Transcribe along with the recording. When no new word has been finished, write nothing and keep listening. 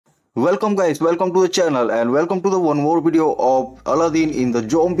Welcome guys, welcome to the channel and welcome to the one more video of Aladdin in the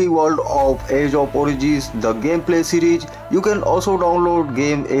zombie world of Age of Origins, the gameplay series. You can also download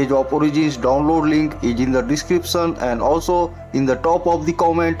game Age of Origins. Download link is in the description and also in the top of the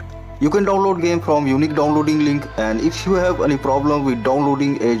comment. You can download game from unique downloading link, and if you have any problem with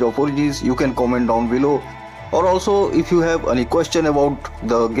downloading Age of Origins, you can comment down below. Or also if you have any question about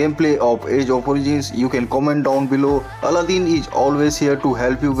the gameplay of Age of Origins, you can comment down below. Aladdin is always here to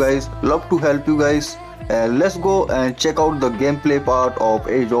help you guys, love to help you guys, and let's go and check out the gameplay part of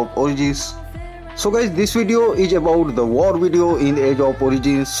Age of Origins. So guys, this video is about the war video in Age of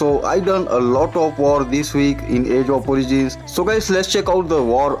Origins. So I done a lot of war this week in Age of Origins. So guys, let's check out the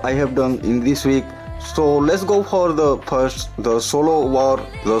war I have done in this week. So let's go for the solo war,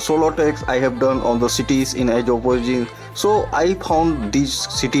 the solo attacks I have done on the cities in Age of Origins. So I found these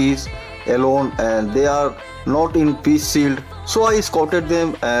cities alone and they are not in peace shield. So I scouted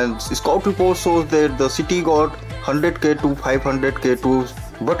them, and scout report shows that the city got 100k to 500k troops.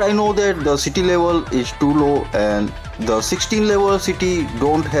 But I know that the city level is too low and the 16 level city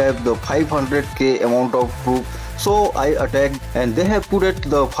don't have the 500k amount of troops. So I attacked and they have put it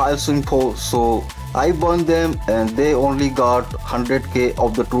the false info. So I burned them and they only got 100k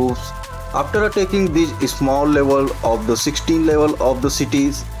of the troops. After attacking this small level of the 16 level of the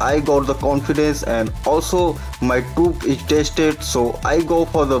cities, I got the confidence and also my troop is tested. So I go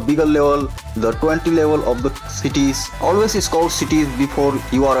for the bigger level, the 20 level of the cities. Always scout cities before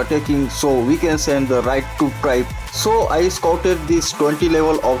you are attacking so we can send the right troop type. So I scouted this 20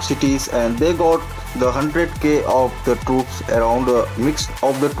 level of cities and they got the 100k of the troops around a mix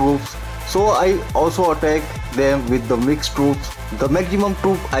of the troops. So I also attack them with the mixed troops, the maximum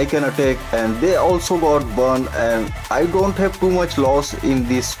troop I can attack, and they also got burned, and I don't have too much loss in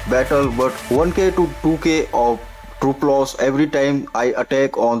this battle, but 1k to 2k of troop loss every time I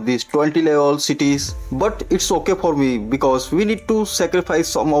attack on these 20 level cities. But it's okay for me because we need to sacrifice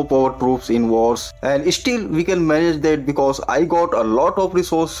some of our troops in wars, and still we can manage that because I got a lot of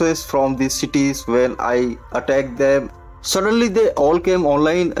resources from these cities when I attacked them. Suddenly they all came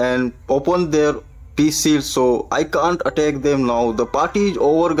online and opened their peace shield, so I can't attack them now. The party is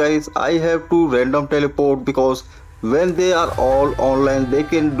over guys. I have to random teleport because when they are all online they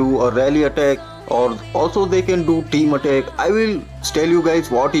can do a rally attack or also they can do team attack. I will tell you guys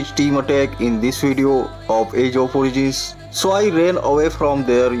what is team attack in this video of Age of Origins. So I ran away from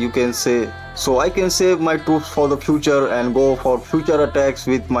there, you can say, so I can save my troops for the future and go for future attacks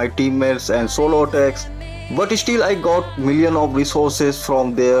with my teammates and solo attacks. But still I got million of resources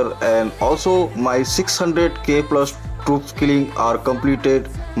from there, and also my 600k plus troops killing are completed.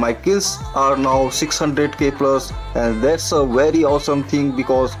 My kills are now 600k plus, and that's a very awesome thing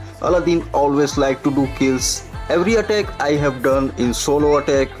because Aladdin always like to do kills. Every attack I have done in solo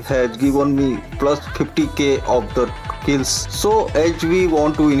attack has given me plus 50k of the kills. So as we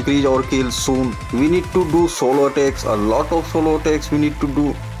want to increase our kills soon, we need to do solo attacks, a lot of solo attacks we need to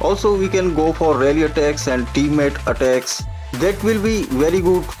do. Also we can go for rally attacks and teammate attacks. That will be very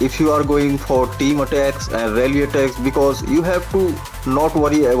good if you are going for team attacks and rally attacks because you have to not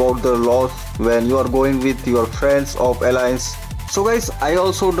worry about the loss when you are going with your friends of alliance. So guys, I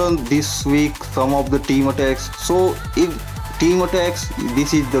also done this week some of the team attacks. So if team attacks,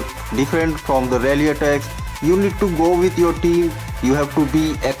 this is the different from the rally attacks. You need to go with your team. You have to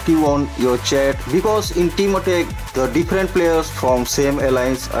be active on your chat because in team attack the different players from same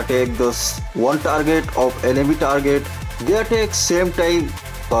alliance attack the one target of enemy target. They attack same time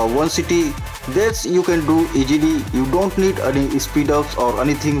one city. That's you can do easily. You don't need any speed ups or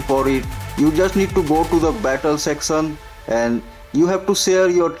anything for it. You just need to go to the battle section and you have to share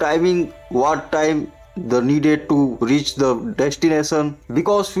your timing, what time the needed to reach the destination,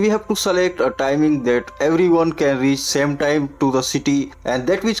 because we have to select a timing that everyone can reach same time to the city, and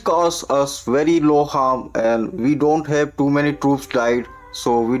that which cause us very low harm and we don't have too many troops died.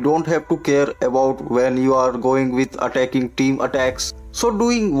 So we don't have to care about when you are going with attacking team attacks. So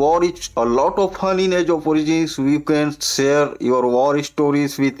doing war is a lot of fun in Age of Origins. You can share your war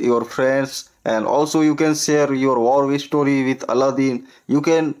stories with your friends, and also you can share your war story with Aladdin. You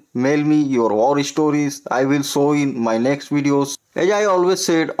can mail me your war stories. I will show in my next videos. As I always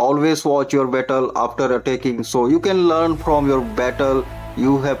said, always watch your battle after attacking so you can learn from your battle.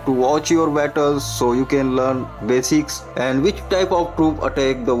 You have to watch your battles so you can learn basics and which type of troop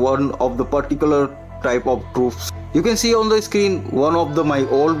attack the one of the particular type of troops. You can see on the screen one of my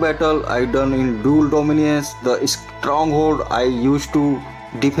old battle I done in dual dominance, the stronghold I used to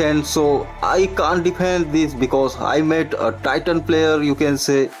defend. So I can't defend this because I met a titan player, you can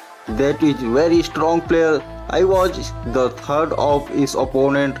say, that is very strong player. I was the third of his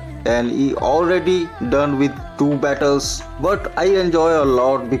opponent and he already done with 2 battles, but I enjoy a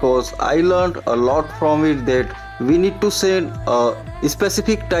lot because I learned a lot from it that we need to send a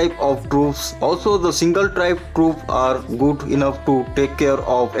specific type of troops. Also the single type troops are good enough to take care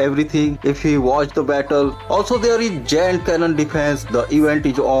of everything if we watch the battle. Also there is giant cannon defense, the event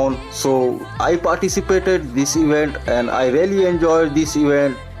is on, so I participated this event and I really enjoyed this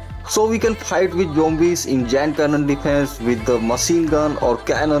event. So we can fight with zombies in giant cannon defense with the machine gun or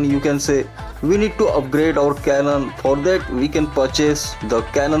cannon, you can say. We need to upgrade our cannon. For that we can purchase the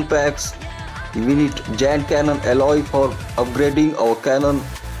cannon packs. We need giant cannon alloy for upgrading our cannon.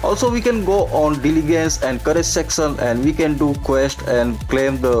 Also we can go on diligence and courage section and we can do quest and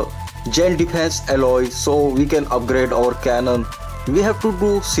claim the giant defense alloy so we can upgrade our cannon. We have to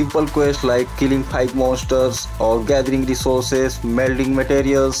do simple quests like killing 5 monsters or gathering resources, melting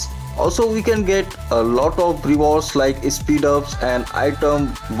materials. Also we can get a lot of rewards like speed ups and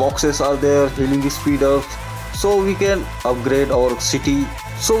item boxes are there, healing speed ups, so we can upgrade our city.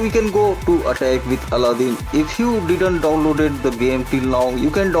 So we can go to attack with Aladdin. If you didn't downloaded the game till now,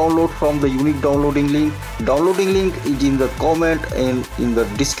 you can download from the unique downloading link. Downloading link is in the comment and in the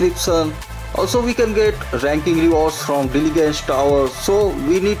description. Also we can get ranking rewards from Diligence Tower. So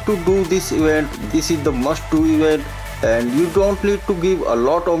we need to do this event. This is the must do event and you don't need to give a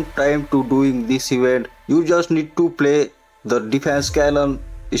lot of time to doing this event. You just need to play the defense cannon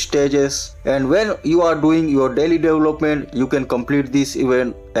stages, and when you are doing your daily development you can complete this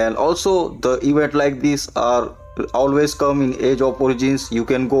event. And also the event like this are always come in Age of Origins. You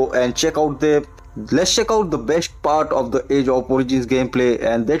can go and check out them. Let's check out the best part of the Age of Origins gameplay,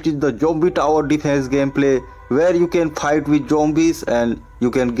 and that is the zombie tower defense gameplay, where you can fight with zombies and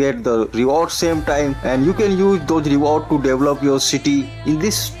you can get the reward same time, and you can use those rewards to develop your city. In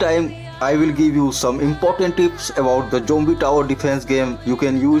this time I will give you some important tips about the zombie tower defense game you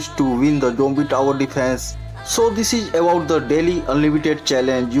can use to win the zombie tower defense. So this is about the daily unlimited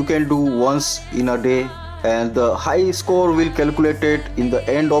challenge you can do once in a day, and the high score will calculate it in the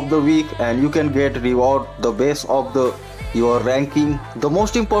end of the week and you can get reward the base of your ranking. The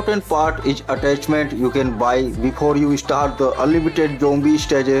most important part is attachment you can buy before you start the unlimited zombie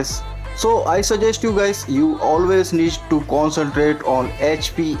stages. So I suggest you guys, you always need to concentrate on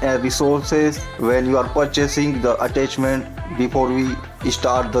HP and resources when you are purchasing the attachment before we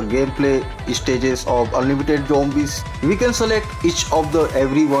start the gameplay stages of unlimited zombies. We can select each of the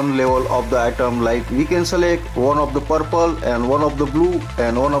every one level of the item, like we can select one of the purple and one of the blue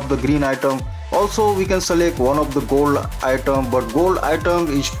and one of the green item. Also we can select one of the gold item, but gold item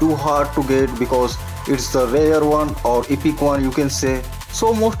is too hard to get because it's the rare one or epic one you can say.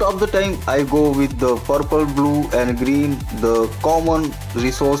 So most of the time I go with the purple, blue and green, the common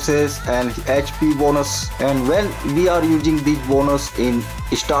resources and HP bonus, and when we are using this bonus in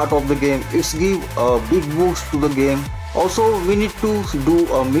start of the game, it's give a big boost to the game. Also we need to do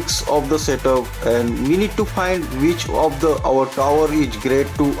a mix of the setup and we need to find which of our tower is great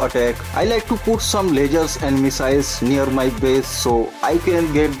to attack. I like to put some lasers and missiles near my base so I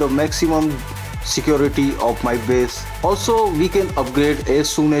can get the maximum security of my base. Also we can upgrade as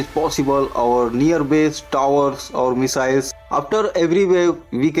soon as possible our near base towers or missiles. After every wave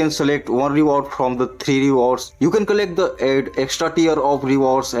we can select one reward from the 3 rewards. You can collect the 8 extra tier of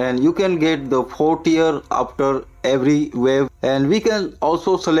rewards and you can get the 4 tier after every wave, and we can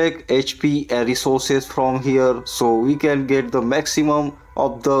also select HP and resources from here so we can get the maximum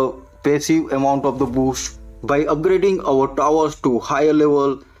of the passive amount of the boost by upgrading our towers to higher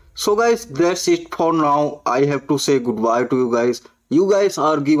level. So guys, that's it for now. I have to say goodbye to you guys. You guys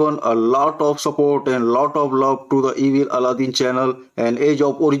are given a lot of support and lot of love to the Evil Aladdin channel and Age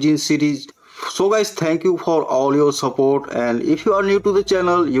of Origins series. So guys, thank you for all your support, and if you are new to the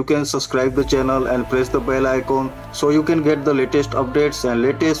channel you can subscribe the channel and press the bell icon so you can get the latest updates and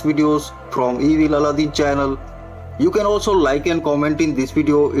latest videos from Evil Aladdin channel. You can also like and comment in this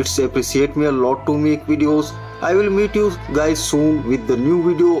video. It's appreciate me a lot to make videos. I will meet you guys soon with the new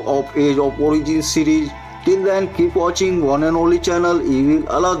video of Age of Origins series. Till then, keep watching one and only channel Evil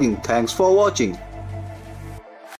Aladdin. Thanks for watching.